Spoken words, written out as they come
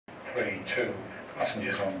32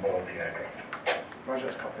 passengers on board the aircraft. Roger,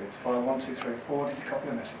 that's copied. File 1234, did you copy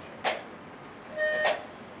the message?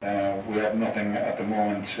 We have nothing at the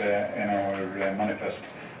moment in our manifest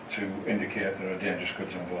to indicate there are dangerous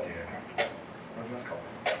goods on board the aircraft. Roger, that's copied.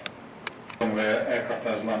 Runway aircraft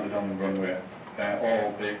has landed on the runway.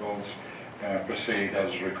 All vehicles proceed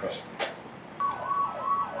as requested.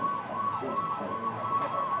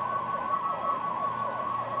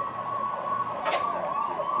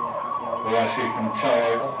 Well, I see from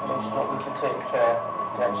tower. Just to take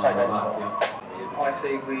side end. I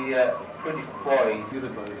see we pretty wide.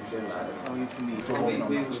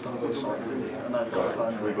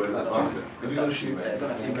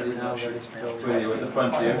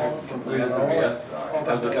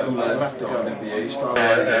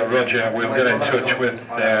 Roger, we'll get in touch with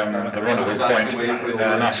the rendezvous point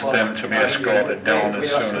and ask them to be escorted down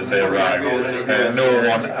as soon as they arrive. No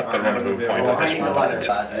one at the rendezvous point at this moment.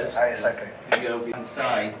 Exactly. You go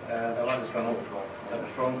inside, the ladder's gone up at the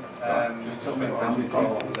front. Just tell me what the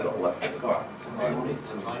control has got left at the back.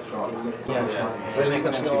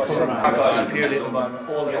 I've got a purely at the moment.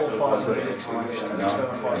 All fires are being extinguished.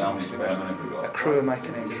 External fires are extinguished. A crew are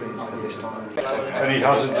making entry at this time. Any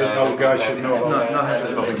hazards that no guy should know? No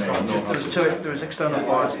hazards. There was external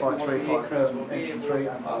fires, fire 3, fire crew, engine 3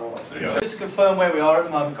 and 4. Yeah. Just to confirm where we are at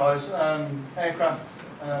the moment, guys. Aircraft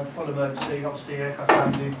full emergency, obviously aircraft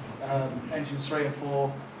landed. Engines 3 and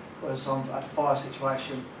 4 was at a fire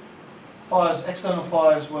situation. External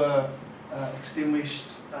fires were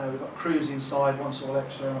extinguished. We've got crews inside once all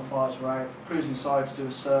external fires were out. Crews inside to do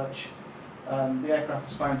a search. The aircraft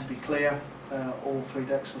was found to be clear. All 3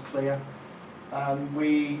 decks were clear.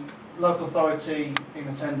 Local authority in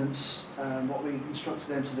attendance, what we instructed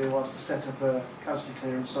them to do was to set up a casualty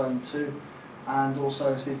clearance zone 2 and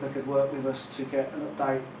also see if they could work with us to get an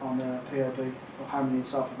update on the POB of how many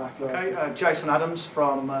self-evacuated. Okay, Jason Adams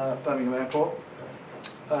from Birmingham Airport.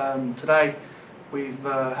 Today we've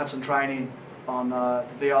had some training on the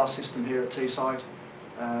VR system here at Teesside.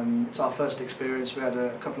 It's our first experience. We had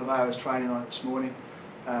a couple of hours training on it this morning.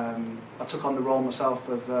 I took on the role myself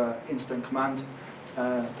of incident command.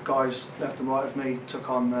 The guys left and right of me took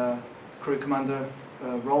on the crew commander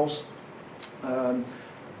roles.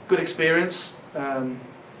 Good experience.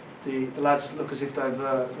 The lads look as if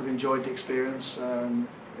they've enjoyed the experience. The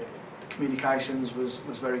communications was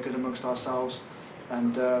very good amongst ourselves,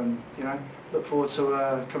 and you know, look forward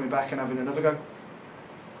to coming back and having another go.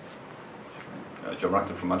 John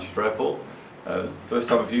Racklin from Manchester Airport. First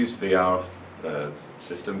time I've used VR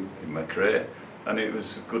system in my career, and it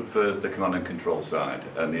was good for the command and control side.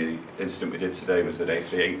 And the incident we did today was at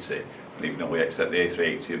A380, and even though we accept the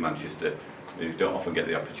A380 in Manchester, you don't often get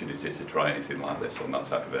the opportunity to try anything like this on that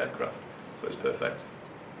type of aircraft, so it's perfect.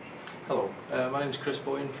 Hello, my name is Chris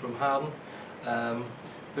Boyne from Harden.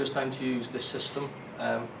 First time to use this system.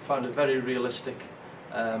 Found it very realistic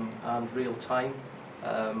and real time,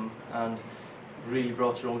 and really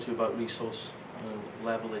brought it home to you about resource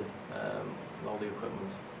levelling all the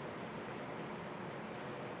equipment.